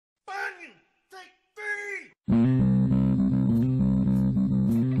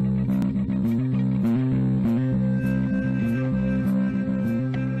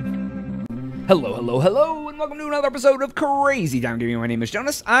Hello, hello, hello, and welcome to another episode of Crazy Time Gaming. My name is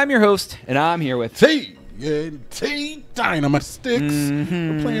Jonas. I'm your host, and I'm here with TNT Dynamite Sticks.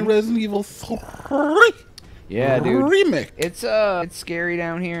 We're playing Resident Evil 3. Yeah, dude. Remake. It's scary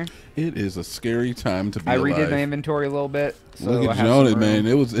down here. It is a scary time to be alive. I redid my inventory a little bit. So Look I at have Jonas, some room.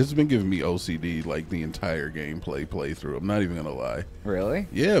 man. It's been giving me OCD like the entire gameplay playthrough. I'm not even gonna lie. Really?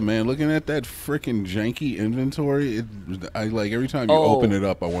 Yeah, man. Looking at that freaking janky inventory, I like every time you open it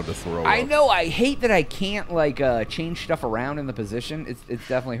up, I want to throw up. I know. I hate that I can't like change stuff around in the position. It's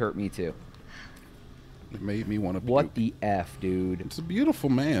definitely hurt me too. It made me want to. What the F, dude? It's a beautiful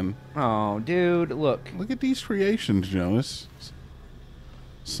man. Oh, dude, look. Look at these creations, Jonas.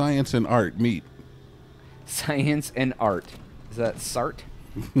 Science and art meet. Science and art. Is that SART?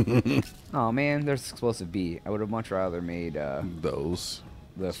 Oh man, there's explosive B. I would have much rather made Those.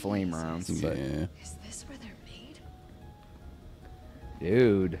 the flame rounds. But Yeah. Is this where they're made?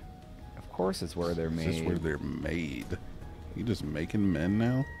 dude, of course it's where they're Is made. this where they're made? You just making men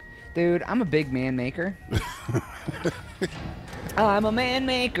now? Dude, I'm a big man maker. I'm a man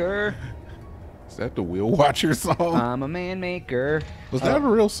maker. Is that the Wheel Watcher song? I'm a man maker. Was that a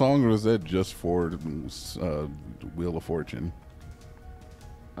real song, or was that just for Wheel of Fortune?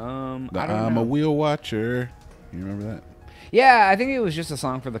 I don't I'm know. a Wheel Watcher. You remember that? Yeah, I think it was just a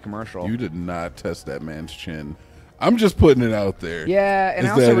song for the commercial. You did not test that man's chin. I'm just putting it out there. Yeah, and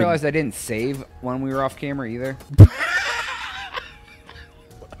Is I also that realized I didn't save when we were off camera either.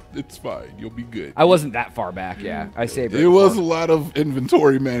 It's fine. You'll be good. I wasn't that far back, yeah. I saved it. It was a lot of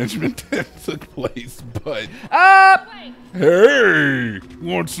inventory management that took place, but... Up! Hey!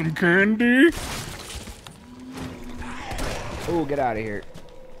 Want some candy? Oh, get out of here.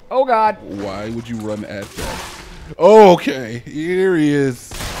 Oh, God. Why would you run at that? Oh, okay. Here he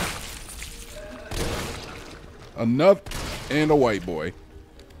is. Enough and a white boy.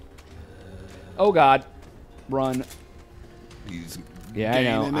 Oh, God. Run. He's Yeah, I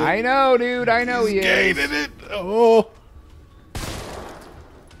know. gaining it. I know, dude. I know he He's is. gaining it. Oh.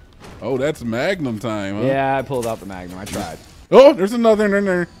 Oh, that's Magnum time, huh? Yeah, I pulled out the Magnum. I tried. Oh, there's another in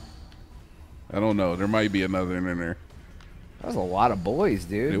there. I don't know. There might be another in there. That was a lot of boys,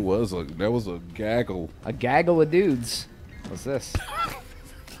 dude. That was a gaggle. A gaggle of dudes. What's this?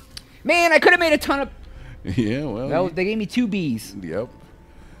 Man, I could have made a ton of... Yeah, well. They gave me 2 Bs.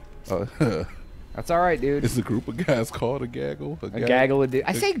 Yep. That's all right, dude. It's a group of guys called a gaggle. A gaggle of dudes.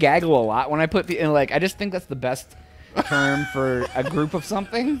 I say gaggle a lot when I put... I just think that's the best term for a group of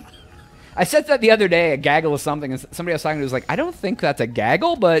something. I said that the other day, a gaggle of something, and somebody I was talking to was like, I don't think that's a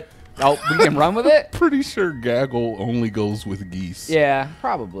gaggle, but we can run with it. Pretty sure gaggle only goes with geese. Yeah,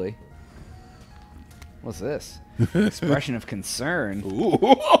 probably. What's this? Expression of concern.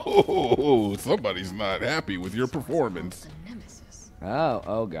 Ooh, somebody's not happy with your performance. The nemesis.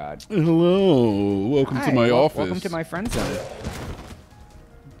 Oh God. Hello, welcome to Hi, my office. Welcome to my friend zone.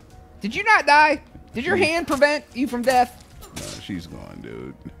 Did you not die? Did your hand prevent you from death? Nah, she's gone,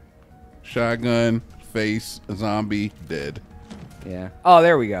 dude. Shotgun, face, zombie, dead. Yeah. Oh,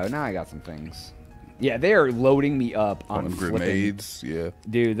 there we go. Now I got some things. Yeah, they are loading me up on flipping- grenades, yeah.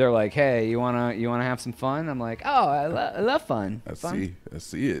 Dude, they're like, hey, you wanna have some fun? I'm like, oh, I love fun. I Fun.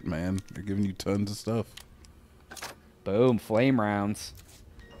 see it, man. They're giving you tons of stuff. Boom, flame rounds.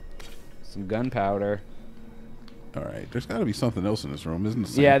 Some gunpowder. All right, there's got to be something else in this room, isn't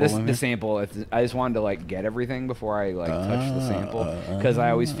there? Yeah, this the sample. I just wanted to like get everything before I like touch the sample because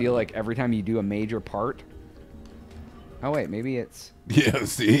I always feel like every time you do a major part. Oh wait, maybe it's. Yeah,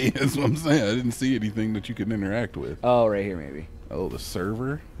 see, that's what I'm saying. I didn't see anything that you could interact with. Oh, right here maybe. Oh, the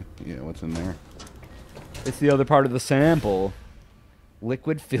server? Yeah, what's in there? It's the other part of the sample.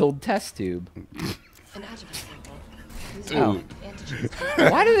 Liquid-filled test tube. An adjuvant sample. These Dude. are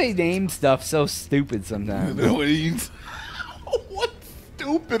antigens. Why do they name stuff so stupid sometimes? What are you? What's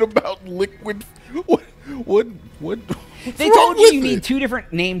stupid about liquid? What? They told you need 2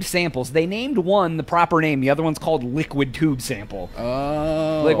 different named samples. They named one the proper name. The other one's called liquid tube sample.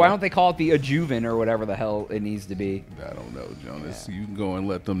 Oh. Like, why don't they call it the adjuvant or whatever the hell it needs to be? I don't know, Jonas. You can go and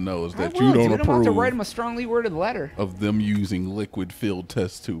let them know is I that will, you don't dude. I'm about to approve write them a strongly worded letter. of them using liquid-filled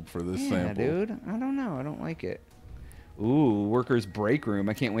test tube for this Yeah, sample. dude. I don't know. I don't like it. Ooh, workers' break room.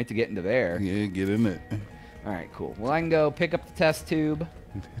 I can't wait to get into there. Yeah, get in it. All right, cool. Well, I can go pick up the test tube.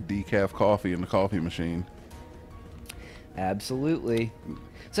 Decaf coffee in the coffee machine. Absolutely.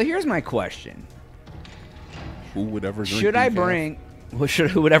 So here's my question. Who would ever drink Should I decaf? bring... Well,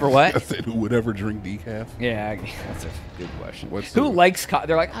 whatever I what? said, who would ever drink decaf? Yeah, that's a good question. What's Who the- likes coffee?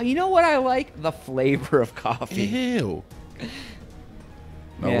 They're like, oh, you know what I like? The flavor of coffee. Ew.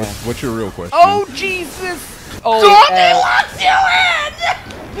 No, Yeah. what's your real question? Oh, Jesus! Oh, Coffee locks you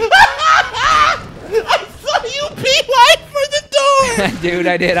in! I saw you beeline for the door. Dude,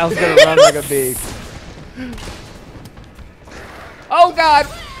 I did. I was gonna run like a bee. Oh God!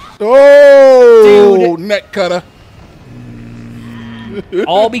 Oh, Dude. neck cutter.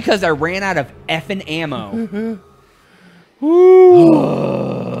 All because I ran out of effing ammo. Ooh,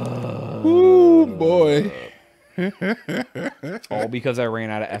 boy. All because I ran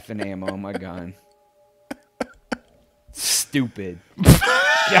out of effing ammo on my gun. Stupid.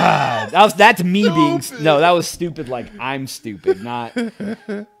 God, that's me being no. That was stupid. Like I'm stupid, not. I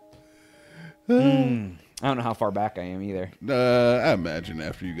don't know how far back I am either. I imagine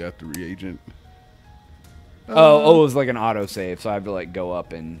after you got the reagent. Oh, it was like an autosave, so I have to like go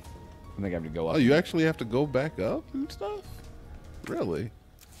up and I think I have to go up. Oh, you actually have to go back up and stuff? Really?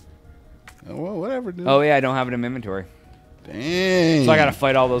 Oh, well, whatever, dude. Oh yeah, I don't have it in inventory, Dang. so I gotta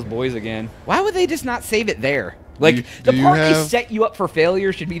fight all those boys again. Why would they just not save it there? Like the do part you they have- set you up for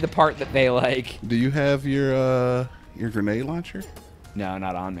failure should be the part that they like. Do you have your grenade launcher? No,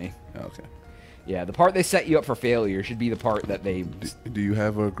 not on me. Okay. Yeah, the part they set you up for failure should be the part that they. Do you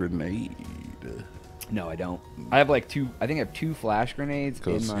have a grenade? No, I don't. I have like two. I think I have 2 flash grenades in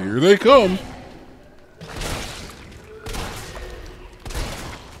Because my. here they come.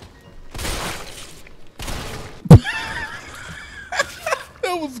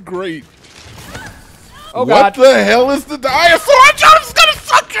 That was great. Oh What God! the hell is the dinosaur? Jonaas gonna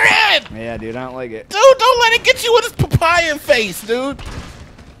suck your head! Yeah, dude, I don't like it. Dude, don't let it get you with his papaya face, dude.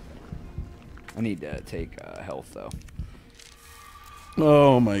 I need to take health though.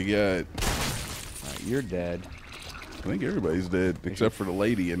 Oh my god. Alright, you're dead. I think everybody's dead except for the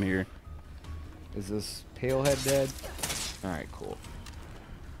lady in here. Is this Palehead dead? Alright, cool.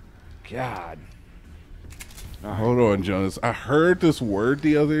 God. Alright. Hold on, Jonas. I heard this word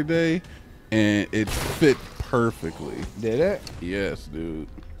the other day, and it fit perfectly. Did it? Yes, dude.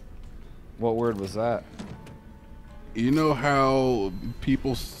 What word was that? You know how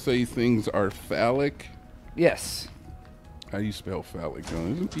people say things are phallic? Yes. How do you spell phallic,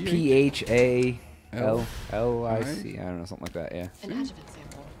 Jonas? Isn't it P-H-A-L-L-I-C. I? I don't know, something like that, yeah. An adjuvant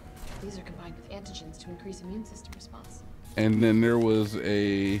sample. These are combined with antigens to increase immune system response. And then there was So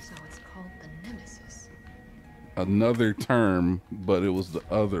it's called the nemesis. another term, but it was the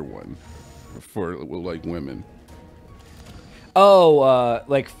other one for like women. Oh,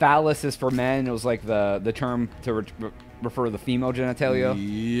 like phallus is for men. It was like the term to refer to the female genitalia.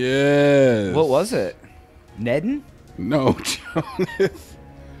 Yes. What was it? Nedden? No, Jonas.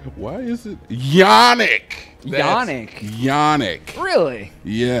 Why is it Yonic? Yonic? Yonic. Really?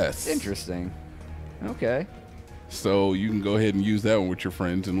 Yes. Interesting. Okay. So you can go ahead and use that one with your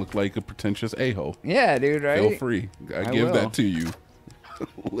friends and look like a pretentious a-hole. Yeah, dude, right? Feel free. I give will. that to you.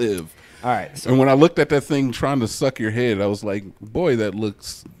 Live. All right. So And when I looked at that thing trying to suck your head, I was like, boy, that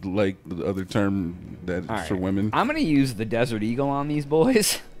looks like the other term that's all right. for women. I'm going to use the Desert Eagle on these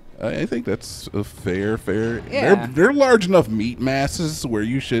boys. I think that's a fair. Yeah. They're large enough meat masses where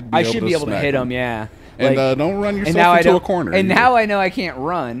you should be I able should to be able to smack hit them, yeah. And Like, don't run and yourself now I into don't, a corner. And either. now I know I can't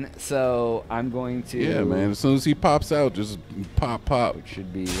run, so I'm going to. Yeah, man. As soon as he pops out, just pop. It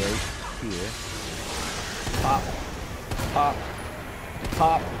should be right here. Pop. Pop.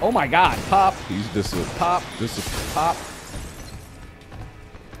 Pop. Oh my god. Pop. He's just a Pop. Just a Pop.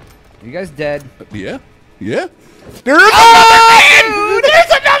 You guys dead? yeah. There's another man. There's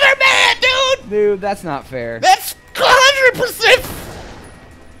another man, dude. Dude, that's not fair. That's 100%.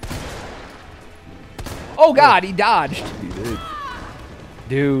 Oh god, he dodged. He did.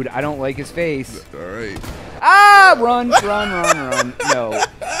 Dude, I don't like his face. All right. Ah! Run. No.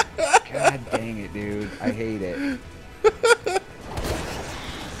 God dang it, dude. I hate it.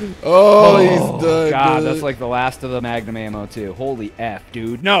 Oh, he's done. God, dude. that's like the last of the Magnum ammo, too. Holy F,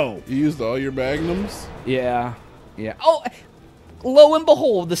 dude. No. You used all your magnums. Yeah. Oh, lo and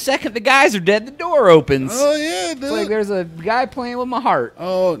behold, the second the guys are dead, the door opens. Oh yeah, dude. It's like there's a guy playing with my heart.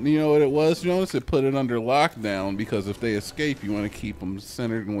 Oh, you know what it was, Jonas? It put it under lockdown because if they escape, you want to keep them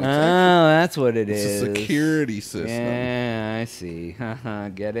centered in Oh, one section. that's what it It's is. a security system. Yeah, I see. Haha,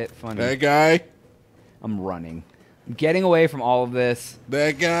 get it? Funny. That guy. I'm running. I'm getting away from all of this.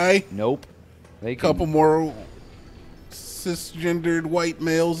 That guy. Nope. They can. Couple more cisgendered white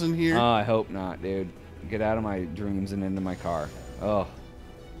males in here. Oh, I hope not, dude. Get out of my dreams and into my car. Oh.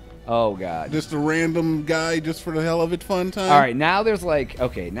 Oh, God. Just a random guy just for the hell of it fun time? All right, now there's like,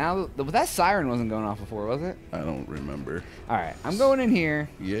 okay, now that siren wasn't going off before, was it? I don't remember. All right, I'm going in here.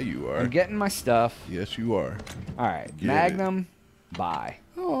 Yeah, you are. I'm getting my stuff. Yes, you are. All right, Get Magnum, buy.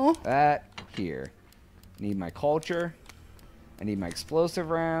 Oh. That here. Need my culture. I need my explosive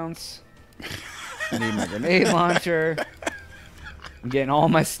rounds. I need my grenade launcher. I'm getting all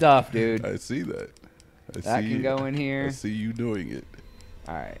my stuff, dude. I see that. That can go in here. I see you doing it.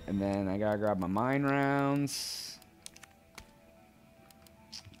 All right, and then I gotta grab my mine rounds.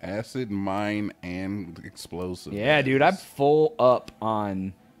 Acid, mine, and explosive. Yeah, dude, I'm full up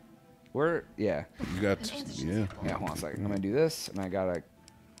on. Yeah. You got. Yeah. Yeah, hold on a second. I'm gonna do this, and I gotta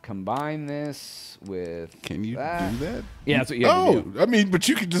combine this with. Can you that. do that? Yeah, that's what you have to do. I mean, but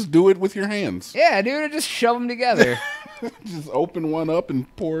you could just do it with your hands. Yeah, dude, I just shove them together. Just open one up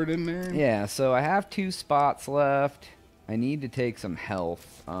and pour it in there. Yeah, so I have 2 spots left. I need to take some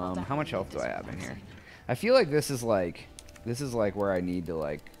health. How much health do I have in here? I feel like this is like where I need to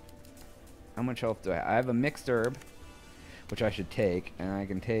like. How much health do I have? I have a mixed herb, which I should take, and I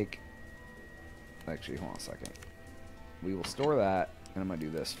can take. Actually, hold on a second. We will store that, and I'm gonna do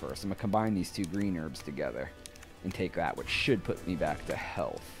this first. I'm gonna combine these 2 green herbs together, and take that, which should put me back to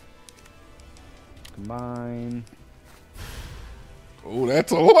health. Combine. Oh,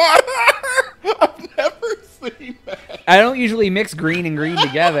 that's a lot. I've never seen that. I don't usually mix green and green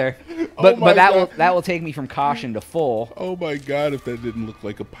together, but that will take me from caution to full. Oh my god! If that didn't look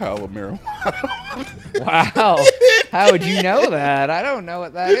like a pile of marijuana. Wow, how would you know that? I don't know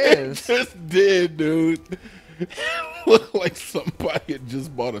what that is. It just did, dude. Looked like somebody had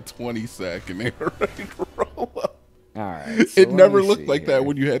just bought a 20 sack and they were ready to roll up. All right. So it never looked like that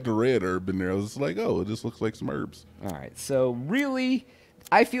when you had the red herb in there. I was like, oh, it just looks like some herbs. All right. So really,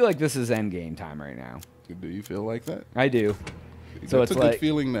 I feel like this is end game time right now. Do you feel like that? I do. So That's it's a like good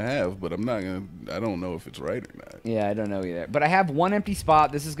feeling to have, but I'm not gonna. I don't know if it's right or not. Yeah, I don't know either. But I have 1 empty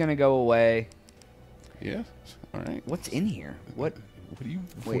spot. This is gonna go away. Yeah. All right. What's in here? What? What do you?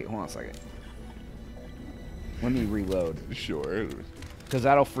 Wait, hold on a second. Let me reload. Sure. Because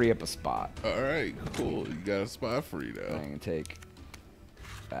that'll free up a spot. All right. Cool. You got a spot free now. I'm gonna take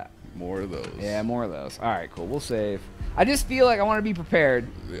that. More of those. Yeah, more of those. All right, cool. We'll save. I just feel like I want to be prepared.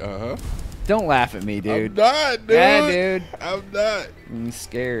 Uh huh. Don't laugh at me, dude. I'm not, dude. Yeah, dude. I'm not. I'm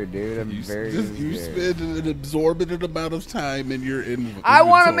scared, dude. I'm very scared. You spend an exorbitant amount of time in your inventory. I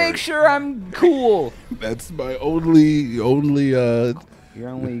want to make sure I'm cool. That's my only. Your only.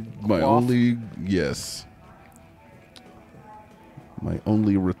 My quaff? only. Yes. My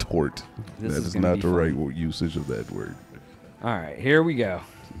only retort. This That is is gonna not be the fun. right usage of that word. All right, here we go.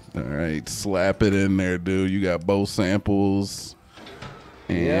 All right, slap it in there, dude. You got both samples.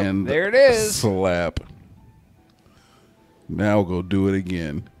 And there it is. Slap. Now go do it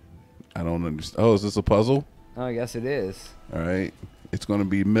again. I don't understand. Oh, is this a puzzle? Oh, I guess it is. All right. It's going to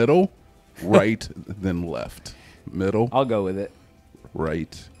be middle, right, then left. Middle, I'll go with it.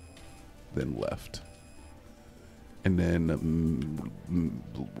 right, then left. And then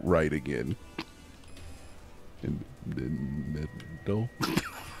right again. And then middle.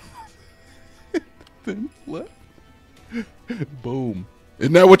 Then left. Boom.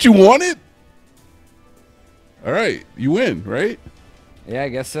 Isn't that what you wanted? All right. You win, right? Yeah, I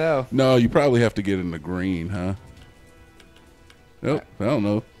guess so. No, you probably have to get in the green, huh? Nope. I don't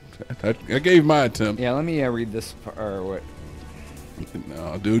know. I gave my attempt. Yeah, let me read this or what.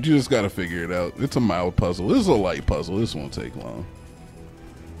 No, dude, you just got to figure it out. It's a mild puzzle. This is a light puzzle. This won't take long.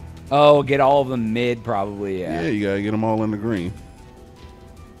 Oh, get all of them mid, probably. Yeah, you got to get them all in the green.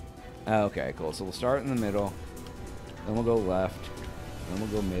 Okay, cool. So we'll start in the middle. Then we'll go left. Then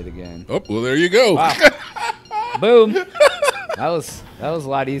we'll go mid again. Oh, well, there you go. Wow. Boom. That was a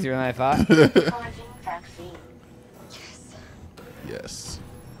lot easier than I thought. Yes.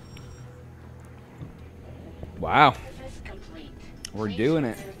 Wow. We're doing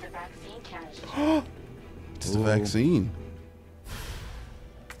it. It's the vaccine.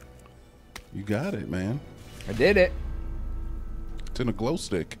 You got it, man. I did it. It's in a glow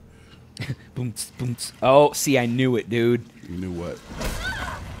stick. Boom, boom. Oh, see, I knew it, dude. You knew what?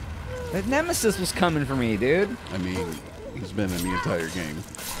 That Nemesis was coming for me, dude. I mean, he's been in the entire game.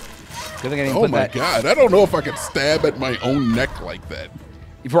 Good thing I didn't Oh put my that. god, I don't know if I could stab at my own neck like that.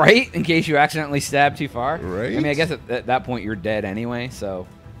 Right? In case you accidentally stab too far. Right. I mean, I guess at that point you're dead anyway, so.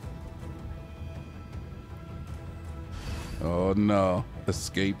 Oh no.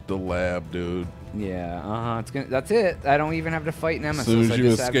 Escape the lab, dude. Yeah, that's it. I don't even have to fight Nemesis. As soon as I you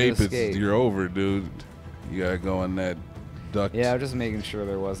just have to escape, you're over, dude. You gotta go in that duct. Yeah, I was just making sure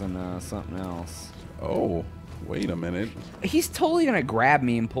there wasn't something else. Oh, wait a minute. He's totally gonna grab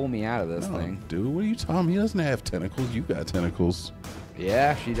me and pull me out of this No, thing. dude, what are you talking? He doesn't have tentacles. You got tentacles.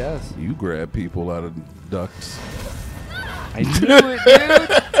 Yeah, she does. You grab people out of ducts. I knew it, dude.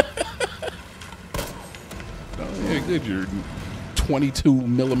 Oh, yeah, good. Your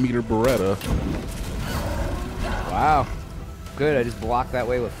 22mm Beretta. Wow. Good, I just blocked that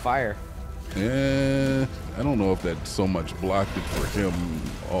way with fire. I don't know if that so much blocked it for him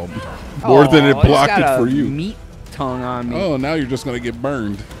more than it I just blocked got it for a you. meat tongue on me. Oh, now you're just gonna get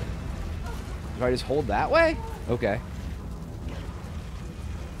burned. Do I just hold that way? Okay.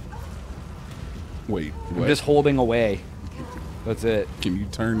 Wait, I'm what? just holding away. That's it. Can you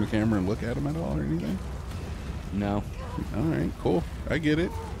turn the camera and look at him at all or anything? No. All right, cool. I get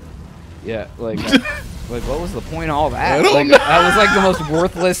it. Yeah, like, like what was the point of all that? I don't Like, know. that was like the most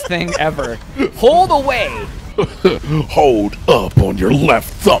worthless thing ever. Hold away. Hold up on your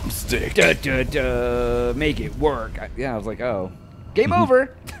left thumbstick. Duh, duh, duh, make it work. Yeah, I was like, oh, game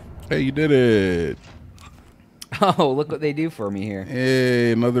over. Hey, you did it. Oh, look what they do for me here.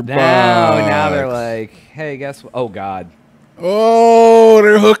 Hey, another box. Now they're like, hey, guess what? Oh God. Oh,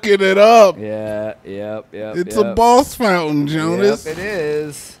 they're hooking it up. Yeah, yep. It's a boss fountain, Jonas. Yep, it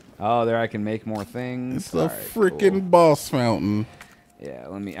is. Oh, there I can make more things. It's a freaking boss fountain. Yeah,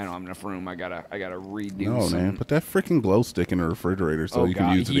 let me. I don't have enough room. I gotta redo. No, some. man. Put that freaking glow stick in the refrigerator so you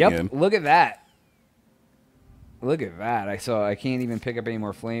can use it Yep. again. Look at that. Look at that. I can't even pick up any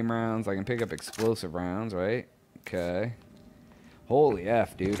more flame rounds. I can pick up explosive rounds, right? Okay. Holy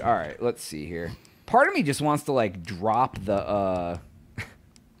F, dude. All right, let's see here. Part of me just wants to like drop the let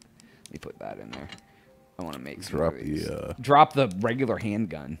me put that in there. I want to make some drop the regular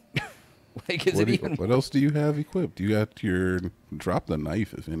handgun. Like, is it even? What else do you have equipped? You got your drop the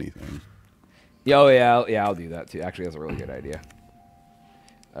knife, if anything. Oh yeah, I'll do that too. Actually, that's a really good idea.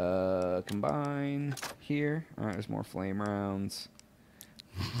 Combine here. All right, there's more flame rounds.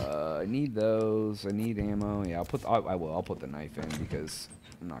 I need those. I need ammo. Yeah, I'll put the knife in because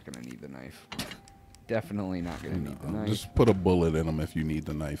I'm not gonna need the knife. Definitely not gonna need the knife. Just put a bullet in them if you need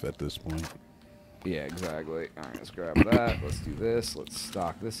the knife at this point. Yeah, exactly. All right, let's grab that. Let's do this. Let's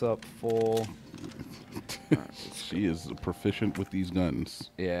stock this up full. Right, she is proficient with these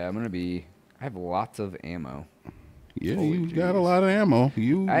guns. Yeah, I have lots of ammo. Yeah, you got a lot of ammo.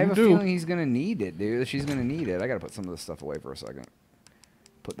 I have a feeling he's gonna need it, dude. She's gonna need it. I gotta put some of this stuff away for a second.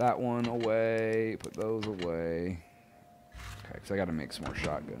 Put that one away. Put those away. Okay, because I gotta make some more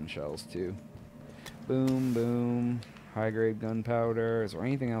shotgun shells too. Boom, boom. High-grade gunpowder. Is there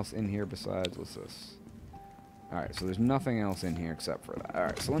anything else in here besides, what's this? Alright, so there's nothing else in here except for that.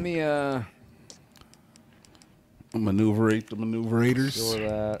 Alright, so let me, maneuverate the maneuverators. store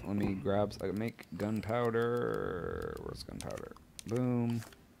that. Let me grab, I can make gunpowder. Where's gunpowder? Boom.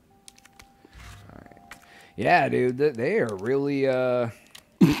 Alright. Yeah, dude, they are really, they're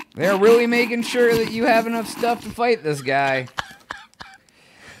really making sure that you have enough stuff to fight this guy.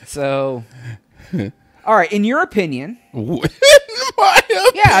 So... All right, in your opinion, yeah,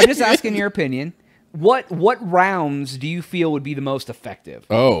 I'm just asking your opinion. What rounds do you feel would be the most effective?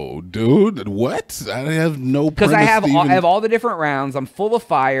 Oh, dude, what? I have no. Because I have all the different rounds. I'm full of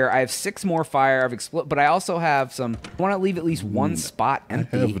fire. I have 6 more fire. I've exploded, but I also have some. I want to leave at least one spot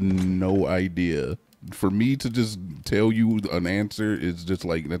empty. I have no idea. For me to just tell you an answer is just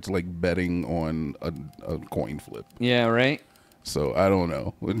like that's like betting on a coin flip. Yeah, right. So I don't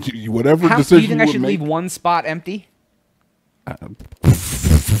know. Whatever decision do you think I should make, leave one spot empty?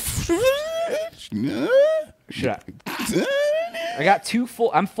 Should I? I got 2 full.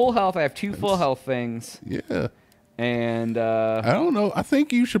 I'm full health. I have 2 full health things. Yeah. And I don't know. I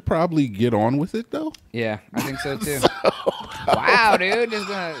think you should probably get on with it though. Yeah, I think so too. Wow, dude, it's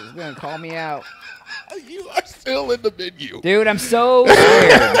gonna call me out. You are still in the menu. Dude, I'm so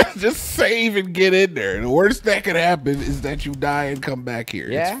scared. Just save and get in there. The worst that could happen is that you die and come back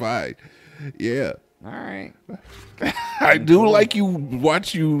here. Yeah? It's fine. Yeah. All right. I do like you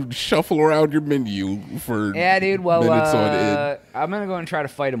watch you shuffle around your menu for dude. Well, minutes on end. I'm gonna go and try to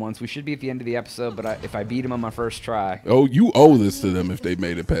fight him once. We should be at the end of the episode, but if I beat him on my first try. Oh, you owe this to them if they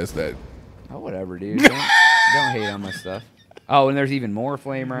made it past that. Oh, whatever, dude. Don't hate on my stuff. Oh, and there's even more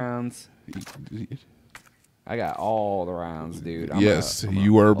flame rounds. I got all the rounds, dude. You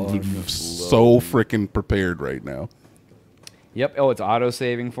are so freaking prepared right now. Yep. Oh, it's auto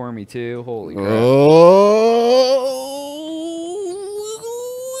saving for me too. Holy crap. Oh,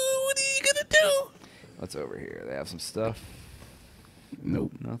 what are you gonna do? What's over here? They have some stuff.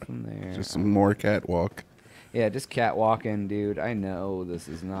 Nope. Nothing there. Just some more catwalk. Yeah, just catwalking, dude. I know this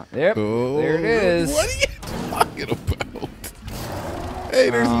is not. Yep. Oh, there it is. What are you talking about? Hey,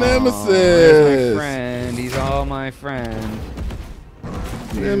 there's Nemesis. There's my friend. He's all my friend.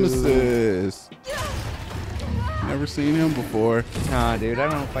 Dude. Nemesis. Never seen him before. Nah, dude, I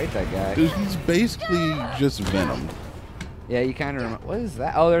don't fight that guy. Dude, he's basically just Venom. Yeah, you kind of. What is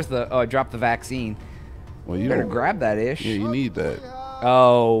that? Oh, there's the. Oh, I dropped the vaccine. Well, you better don't grab that ish. Yeah, you need that.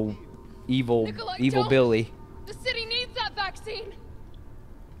 Oh, evil Nikolai, Evil don't. Billy. The city needs that vaccine.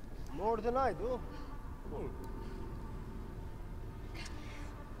 More than I do.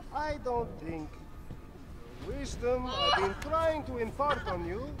 I don't think the wisdom I've been trying to impart on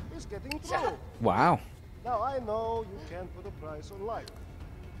you is getting through. Wow. Now I know you can't put a price on life.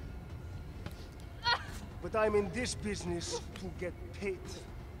 But I'm in this business to get paid.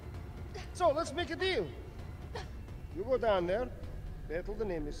 So let's make a deal. You go down there, battle the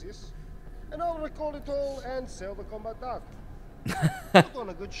Nemesis, and I'll record it all and sell the combat data. Put on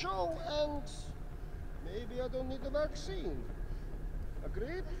a good show, and maybe I don't need the vaccine.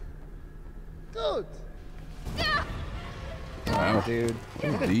 Agreed? Good. Wow. Dude.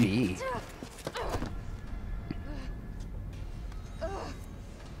 Look at Deep. D.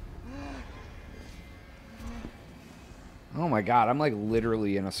 Oh my god, I'm like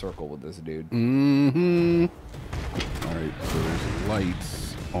literally in a circle with this dude. Mm-hmm. Alright, so there's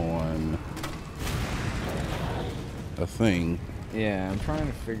lights on a thing. Yeah, I'm trying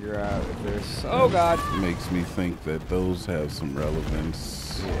to figure out if there's... Oh god. Makes me think that those have some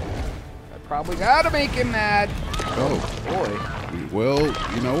relevance. Yeah. I probably gotta make him mad. Oh. Boy. Well,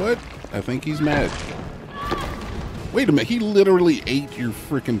 you know what? I think he's mad. Wait a minute, he literally ate your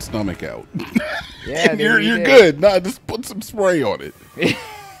freaking stomach out. Yeah, and dude, you're good. Nah, just put some spray on it.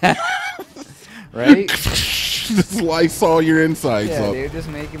 Right? Just Lysol your insides Yeah, up. dude, just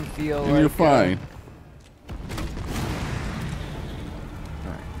make him feel And like... you're fine.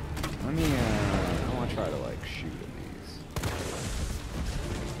 Alright. Let me, I want to try to, like, shoot at these.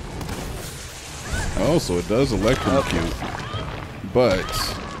 Oh, so it does electrocute.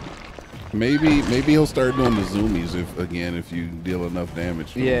 But maybe he'll start doing the zoomies if you deal enough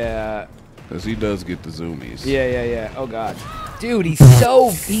damage to him. Yeah. Because he does get the zoomies. Yeah. Oh god, dude, he's so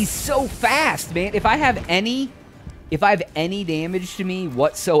fast, man. If I have any damage to me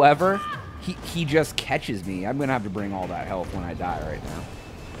whatsoever, he just catches me. I'm gonna have to bring all that health when I die right now.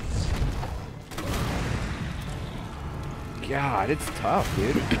 God, it's tough,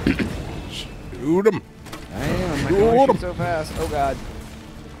 dude. Shoot him. I am. I can only shoot so fast. Oh god.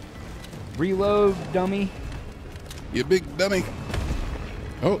 Reload, dummy. You big dummy.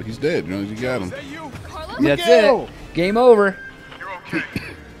 Oh, he's dead. You know, you got him. That's it. Game over. You're okay.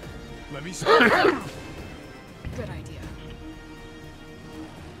 Let me start. Good idea.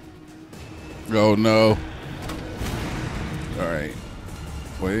 Oh no. All right.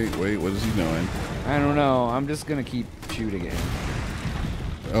 Wait. What is he doing? I don't know. I'm just gonna keep shooting him.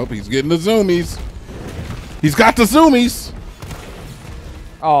 Oh, he's getting the zoomies. He's got the zoomies.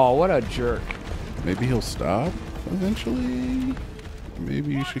 Oh, what a jerk. Maybe he'll stop eventually.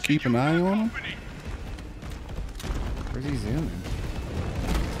 Maybe you should keep an eye on him. Where's he zooming?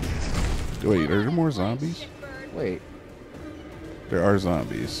 Wait, are there more zombies? Wait. There are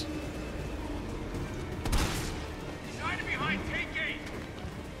zombies.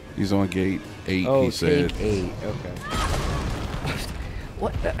 He's on gate 8, Oh, he said. take 8. Okay.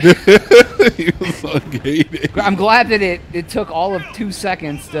 What the? He was on gate 8. I'm glad that it took all of 2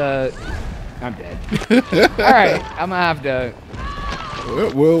 seconds to... I'm dead. Alright, I'm gonna have to...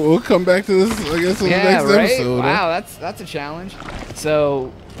 We'll come back to this, I guess, in the next episode. Wow, that's a challenge.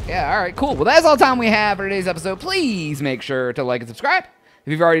 So, yeah, alright, cool. Well, that's all the time we have for today's episode. Please make sure to like and subscribe.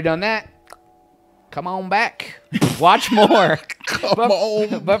 If you've already done that, come on back. Watch more.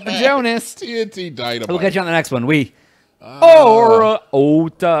 But for Jonas, TNT Dinomight. we'll catch you on the next one. We... Ora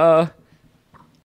Ota.